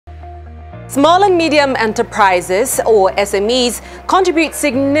Small and medium enterprises, or SMEs, contribute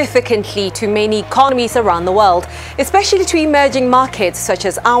significantly to many economies around the world, especially to emerging markets such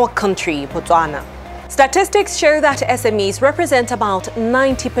as our country, Botswana. Statistics show that SMEs represent about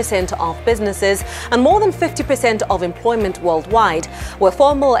 90% of businesses and more than 50% of employment worldwide, where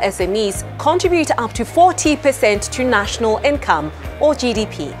formal SMEs contribute up to 40% to national income, or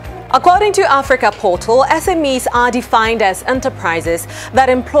GDP. According to Africa Portal, SMEs are defined as enterprises that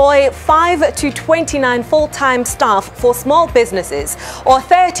employ 5 to 29 full-time staff for small businesses or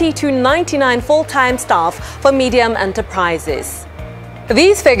 30 to 99 full-time staff for medium enterprises.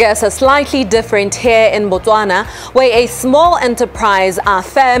 These figures are slightly different here in Botswana, where a small enterprise are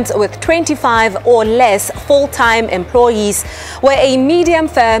firms with 25 or less full-time employees, where a medium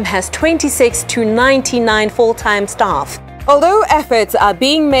firm has 26 to 99 full-time staff. Although efforts are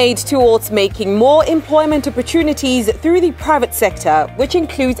being made towards making more employment opportunities through the private sector, which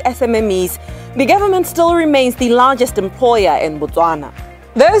includes SMMEs, the government still remains the largest employer in Botswana.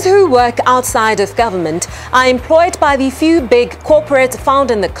 Those who work outside of government are employed by the few big corporates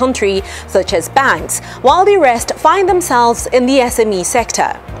found in the country, such as banks, while the rest find themselves in the SME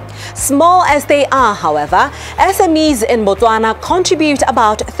sector. Small as they are, however, SMEs in Botswana contribute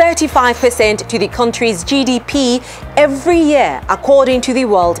about 35% to the country's GDP every year, according to the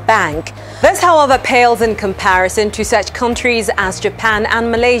World Bank. This, however, pales in comparison to such countries as Japan and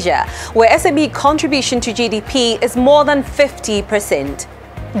Malaysia, where SME contribution to GDP is more than 50%.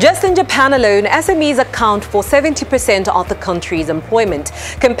 Just in Japan alone, SMEs account for 70% of the country's employment,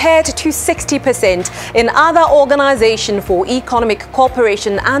 compared to 60% in other organizations for economic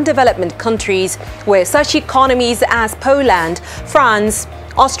cooperation and development countries, where such economies as Poland, France,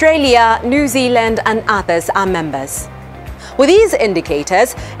 Australia, New Zealand and others are members. With these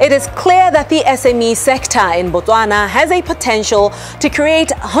indicators, it is clear that the SME sector in Botswana has a potential to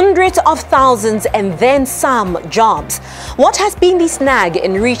create hundreds of thousands and then some jobs. What has been the snag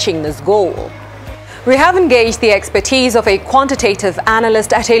in reaching this goal? We have engaged the expertise of a quantitative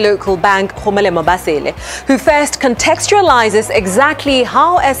analyst at a local bank, who first contextualizes exactly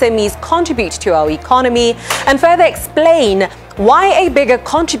how SMEs contribute to our economy and further explain why a bigger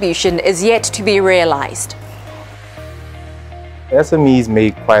contribution is yet to be realized. SMEs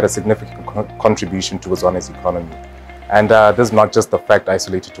make quite a significant contribution to Botswana's economy. And this is not just a fact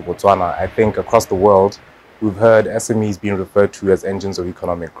isolated to Botswana. I think across the world, we've heard SMEs being referred to as engines of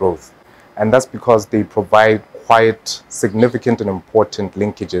economic growth. And that's because they provide quite significant and important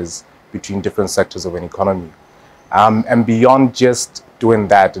linkages between different sectors of an economy. And beyond just doing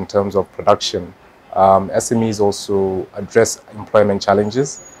that in terms of production, SMEs also address employment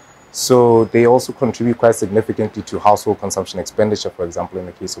challenges. So they also contribute quite significantly to household consumption expenditure, for example, in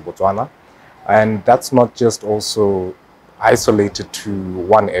the case of Botswana. And that's not just also isolated to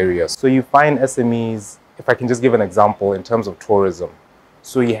one area. So you find SMEs, if I can just give an example, in terms of tourism.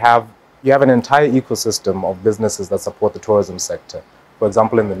 So you have an entire ecosystem of businesses that support the tourism sector. For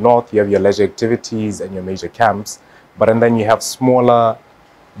example, in the north, you have your leisure activities and your major camps, but then you have smaller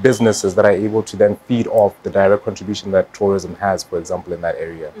businesses that are able to then feed off the direct contribution that tourism has, for example, in that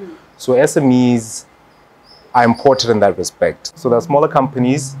area. So SMEs are important in that respect. So there are smaller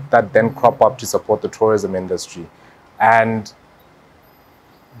companies that then crop up to support the tourism industry. And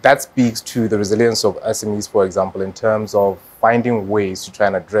that speaks to the resilience of SMEs, for example, in terms of finding ways to try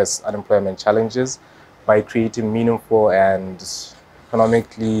and address unemployment challenges by creating meaningful and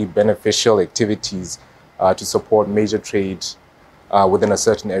economically beneficial activities to support major trade within a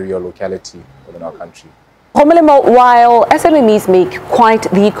certain area or locality within our country. While SMMEs make quite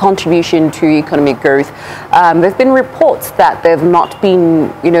the contribution to economic growth, there have been reports that they've not been,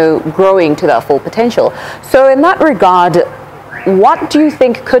 growing to their full potential. So in that regard, what do you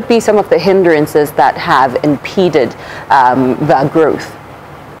think could be some of the hindrances that have impeded their growth?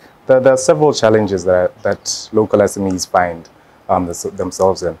 There are several challenges that local SMEs find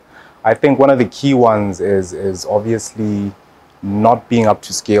themselves in. I think one of the key ones is obviously not being up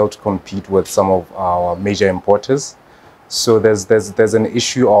to scale to compete with some of our major importers. So there's an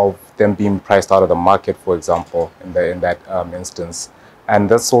issue of them being priced out of the market, for example, in that instance. And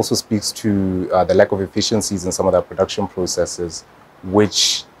this also speaks to the lack of efficiencies in some of their production processes,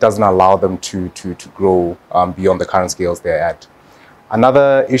 which doesn't allow them to grow beyond the current scales they're at.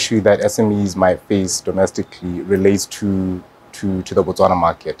 Another issue that SMEs might face domestically relates to the Botswana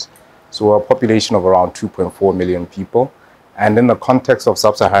market. So we're a population of around 2.4 million people. And in the context of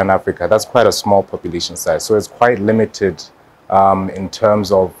sub-Saharan Africa, that's quite a small population size. So it's quite limited in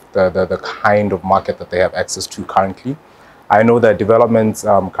terms of the kind of market that they have access to currently. I know that developments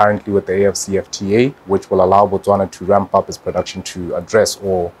currently with the AFCFTA, which will allow Botswana to ramp up its production to address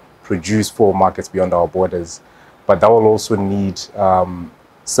or produce for markets beyond our borders. But that will also need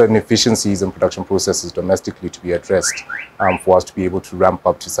certain efficiencies in production processes domestically to be addressed for us to be able to ramp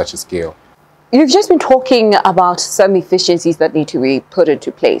up to such a scale. You've just been talking about some efficiencies that need to be put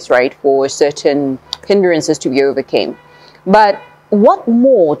into place, right, for certain hindrances to be overcome. But what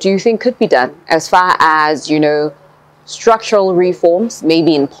more do you think could be done as far as, structural reforms,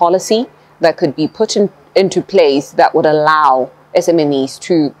 maybe in policy, that could be put into place that would allow SMMEs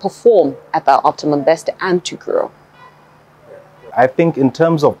to perform at their optimum best and to grow? I think in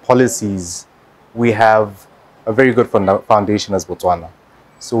terms of policies, we have a very good foundation as Botswana.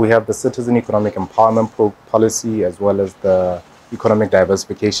 So we have the Citizen Economic Empowerment Policy as well as the Economic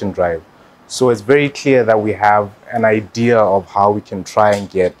Diversification Drive. So it's very clear that we have an idea of how we can try and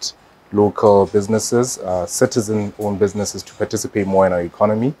get local businesses, citizen-owned businesses to participate more in our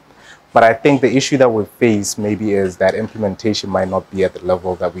economy. But I think the issue that we face maybe is that implementation might not be at the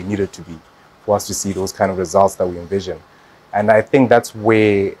level that we need it to be for us to see those kind of results that we envision. And I think that's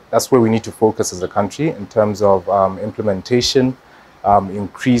where we need to focus as a country in terms of implementation,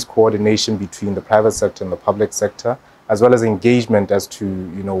 increased coordination between the private sector and the public sector, as well as engagement as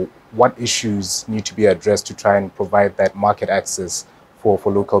to what issues need to be addressed to try and provide that market access for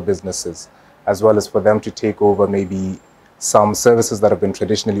local businesses, as well as for them to take over maybe some services that have been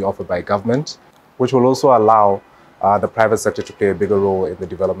traditionally offered by government, which will also allow the private sector to play a bigger role in the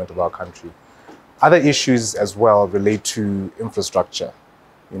development of our country. Other issues as well relate to infrastructure.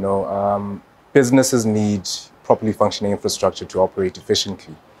 Businesses need properly functioning infrastructure to operate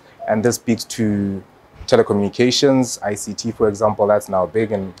efficiently. And this speaks to telecommunications, ICT, for example, that's now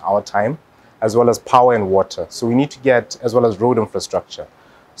big in our time, as well as power and water. So we need to get, as well as road infrastructure.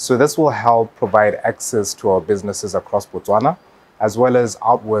 So this will help provide access to our businesses across Botswana, as well as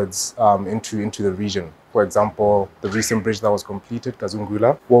outwards into the region. For example, the recent bridge that was completed,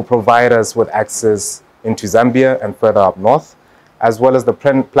 Kazungula, will provide us with access into Zambia and further up north, as well as the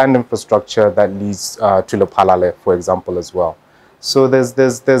planned infrastructure that leads to Lephalale, for example, as well. So there's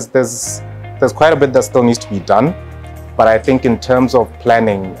quite a bit that still needs to be done, but I think in terms of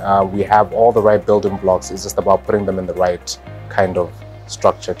planning, we have all the right building blocks. It's just about putting them in the right kind of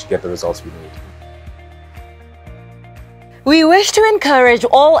structure to get the results we need. We wish to encourage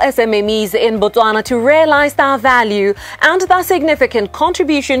all SMMEs in Botswana to realize their value and their significant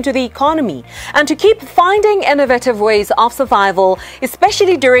contribution to the economy, and to keep finding innovative ways of survival,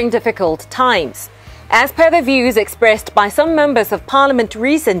 especially during difficult times. As per the views expressed by some members of parliament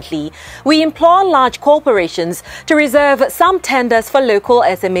recently, we implore large corporations to reserve some tenders for local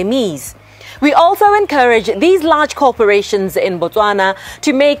SMMEs. We also encourage these large corporations in Botswana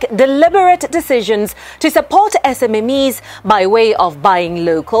to make deliberate decisions to support SMMEs by way of buying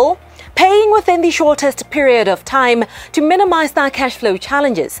local, paying within the shortest period of time to minimize their cash flow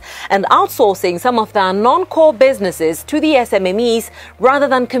challenges, and outsourcing some of their non-core businesses to the SMMEs rather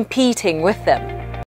than competing with them.